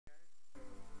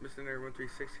Mr.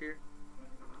 136 here.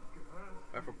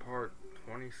 For part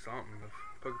 20 something of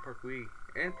pokepark Wii.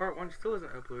 And part 1 still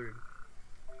isn't uploaded.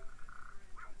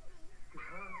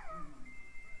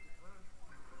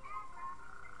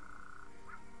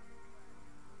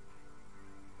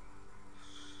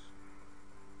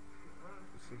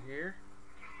 What's in here?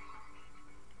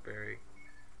 Berry.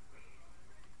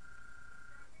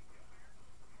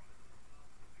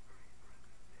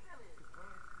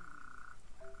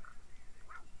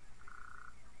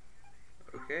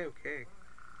 Okay.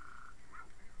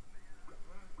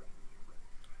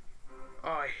 Oh,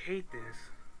 I hate this.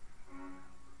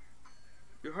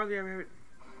 You hardly ever have it.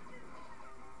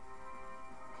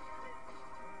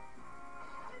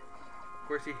 Of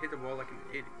course, he hit the wall like an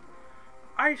idiot.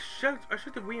 I shut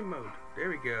the Wii mode. There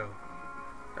we go.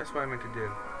 That's what I meant to do.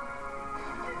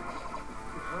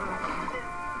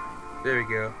 There we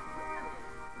go.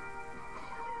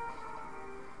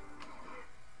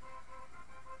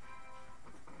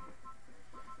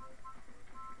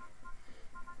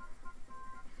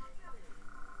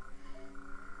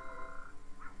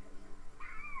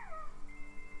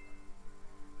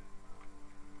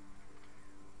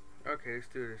 Okay, let's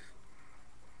do this.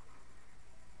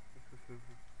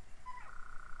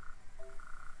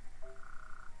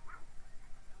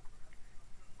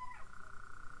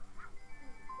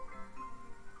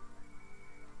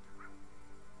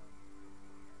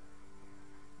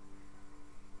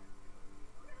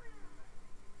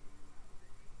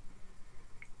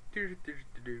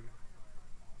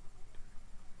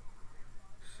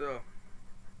 So,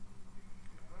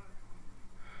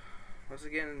 once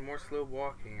again, more slow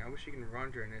walking. I wish you can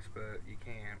run during this, but you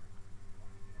can't.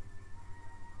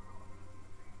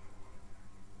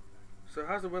 So,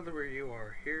 how's the weather where you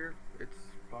are? Here, it's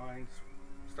fine.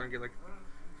 It's starting to get like,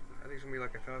 I think it's gonna be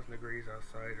like 1,000 degrees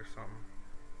outside or something.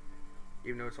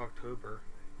 Even though it's October.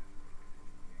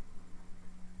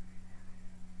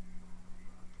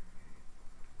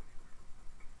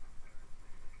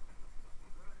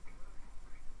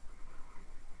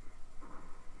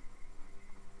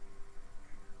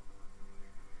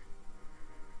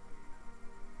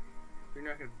 You're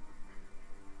not gonna.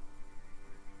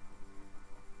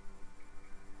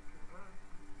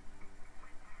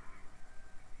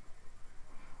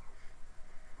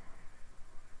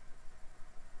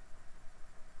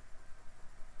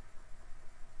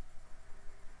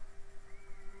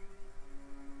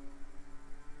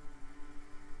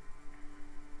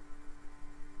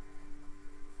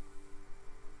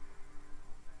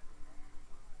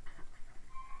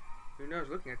 Who knows?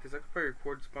 Looking at this, I could probably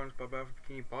record SpongeBob Alpha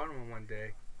Bikini Bottom in one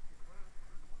day.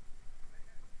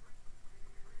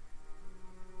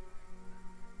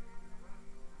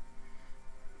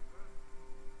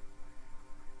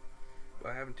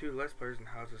 But having two Let's Players in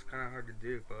the house is kind of hard to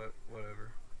do, but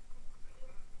whatever.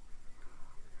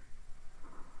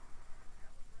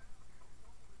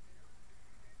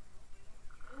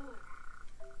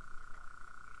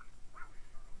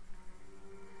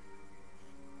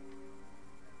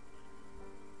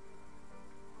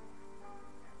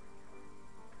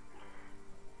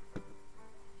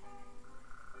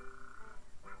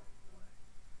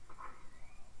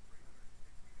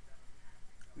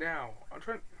 Now, I'm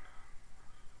trying.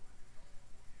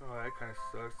 Oh, that kind of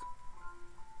sucks.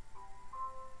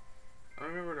 I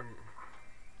remember the.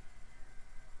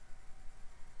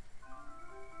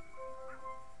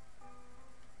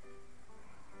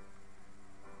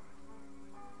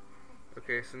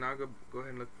 Okay, so now go ahead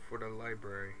and look for the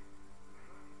library.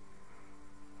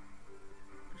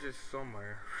 Just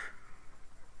somewhere.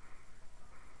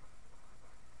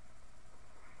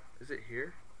 Is it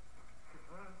here?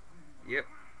 Yep.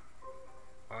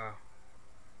 Wow.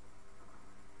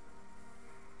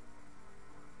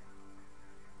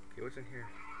 Okay, what's in here?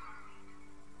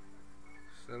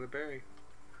 It's another berry.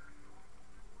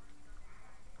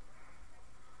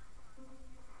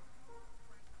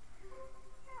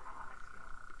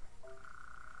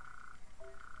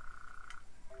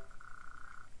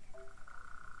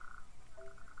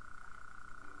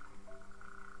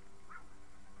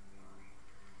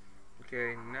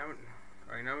 Okay,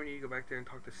 now we need to go back there and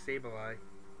talk to Sableye.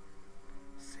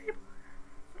 Sableye.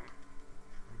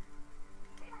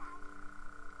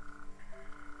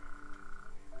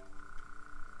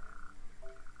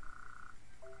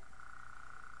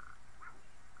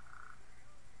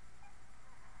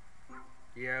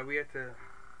 Yeah, we have to.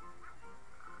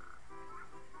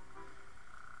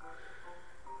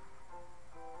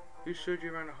 Who showed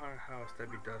you around a haunted house?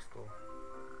 That'd be Duskull.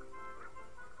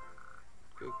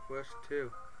 Good question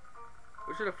too.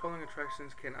 Which of the following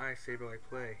attractions can I, Sableye,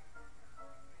 play?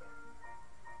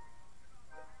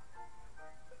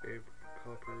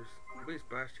 developers, please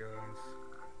bastions.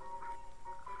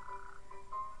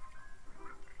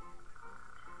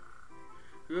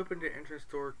 Who opened the entrance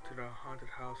door to the haunted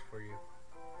house for you?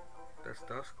 That's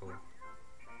Duskull.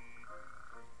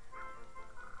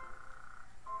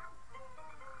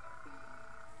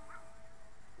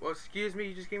 Well, excuse me,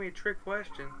 you just gave me a trick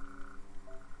question.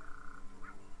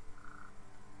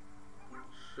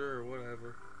 Sure,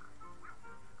 whatever.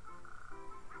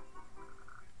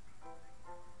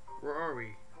 Where are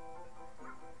we?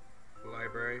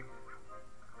 Library.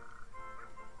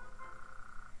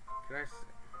 Can I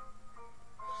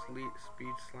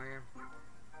speed slam?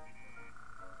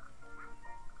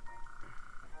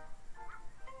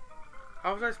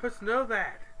 How was I supposed to know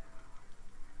that?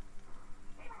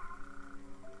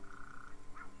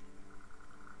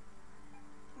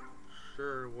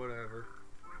 Sure, whatever.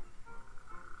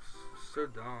 So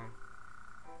dumb.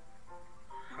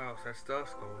 House, that's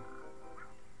Duskull.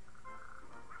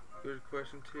 Good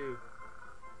question too.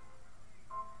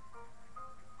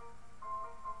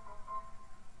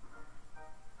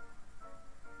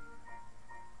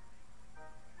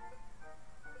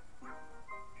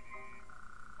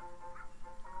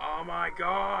 Oh my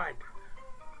god!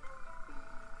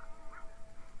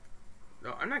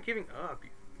 No, I'm not giving up.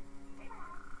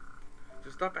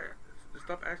 Just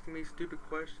stop asking me stupid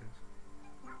questions.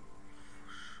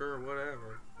 Sure,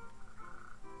 whatever.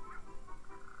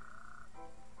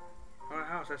 My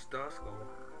house, that's Duskull.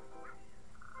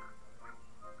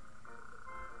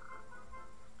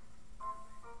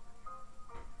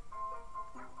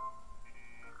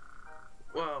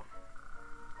 Well,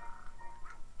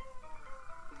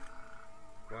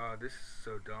 wow, this is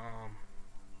so dumb.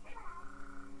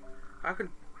 How can...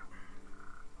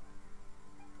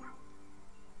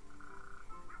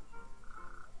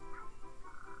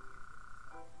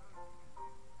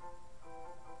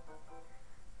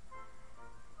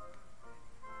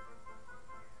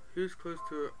 Who's close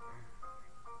to it?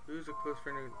 Who's a close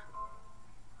friend of...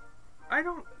 I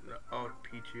don't know. Oh,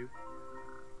 Pichu.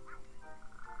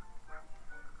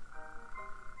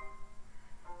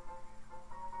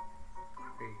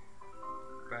 Hey,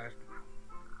 bad.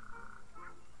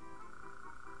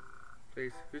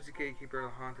 Please, who's the gatekeeper of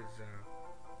the haunted zone?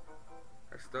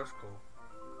 That's Duskull.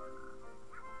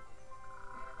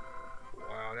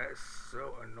 Wow, that is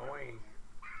so annoying.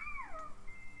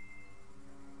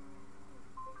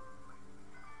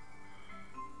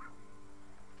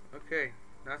 Okay,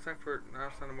 now it's time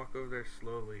to walk over there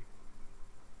slowly.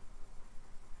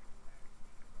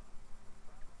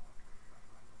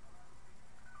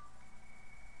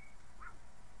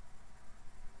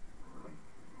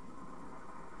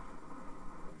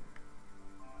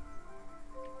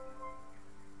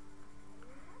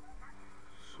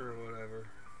 Sure, whatever.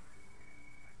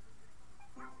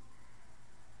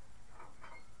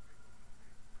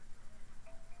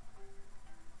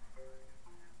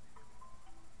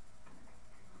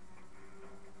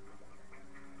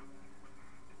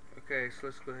 Okay, so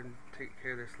let's go ahead and take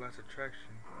care of this last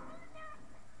attraction.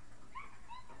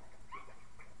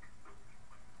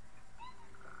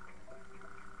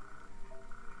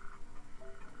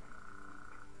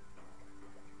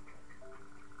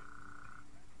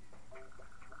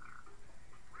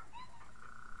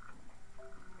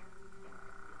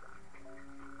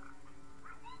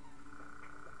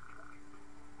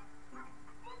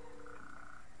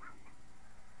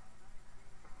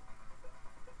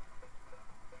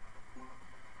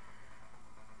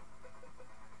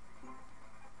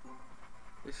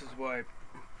 This is what I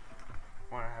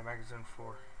want to have magazine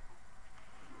for.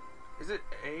 Is it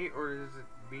A or is it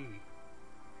B?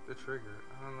 The trigger.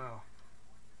 I don't know.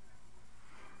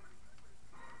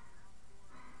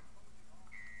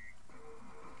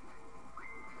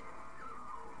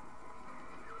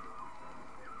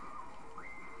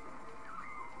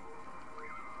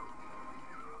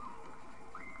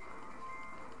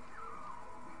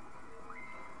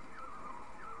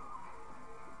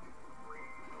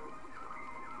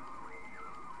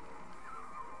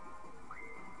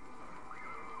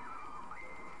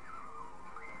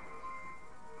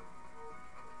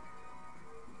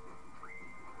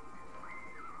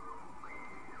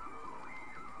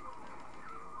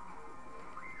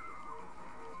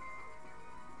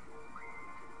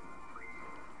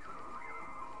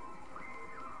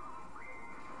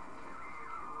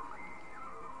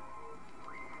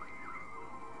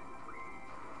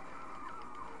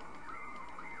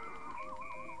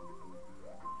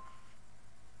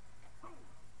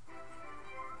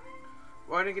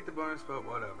 Well, I didn't get the bonus, but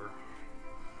whatever.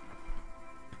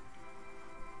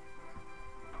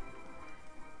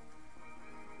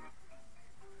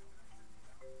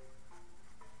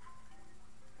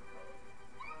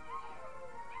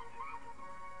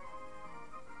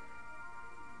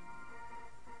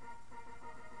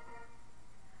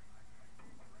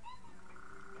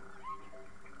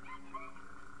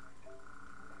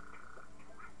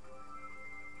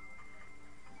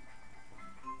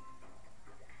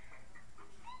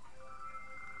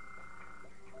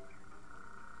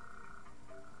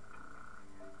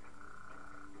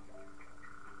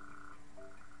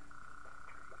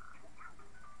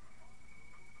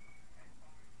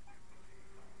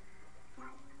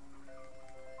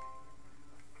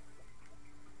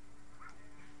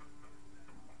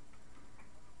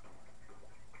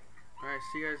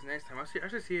 see you guys next time. I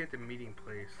should see you at the meeting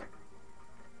place.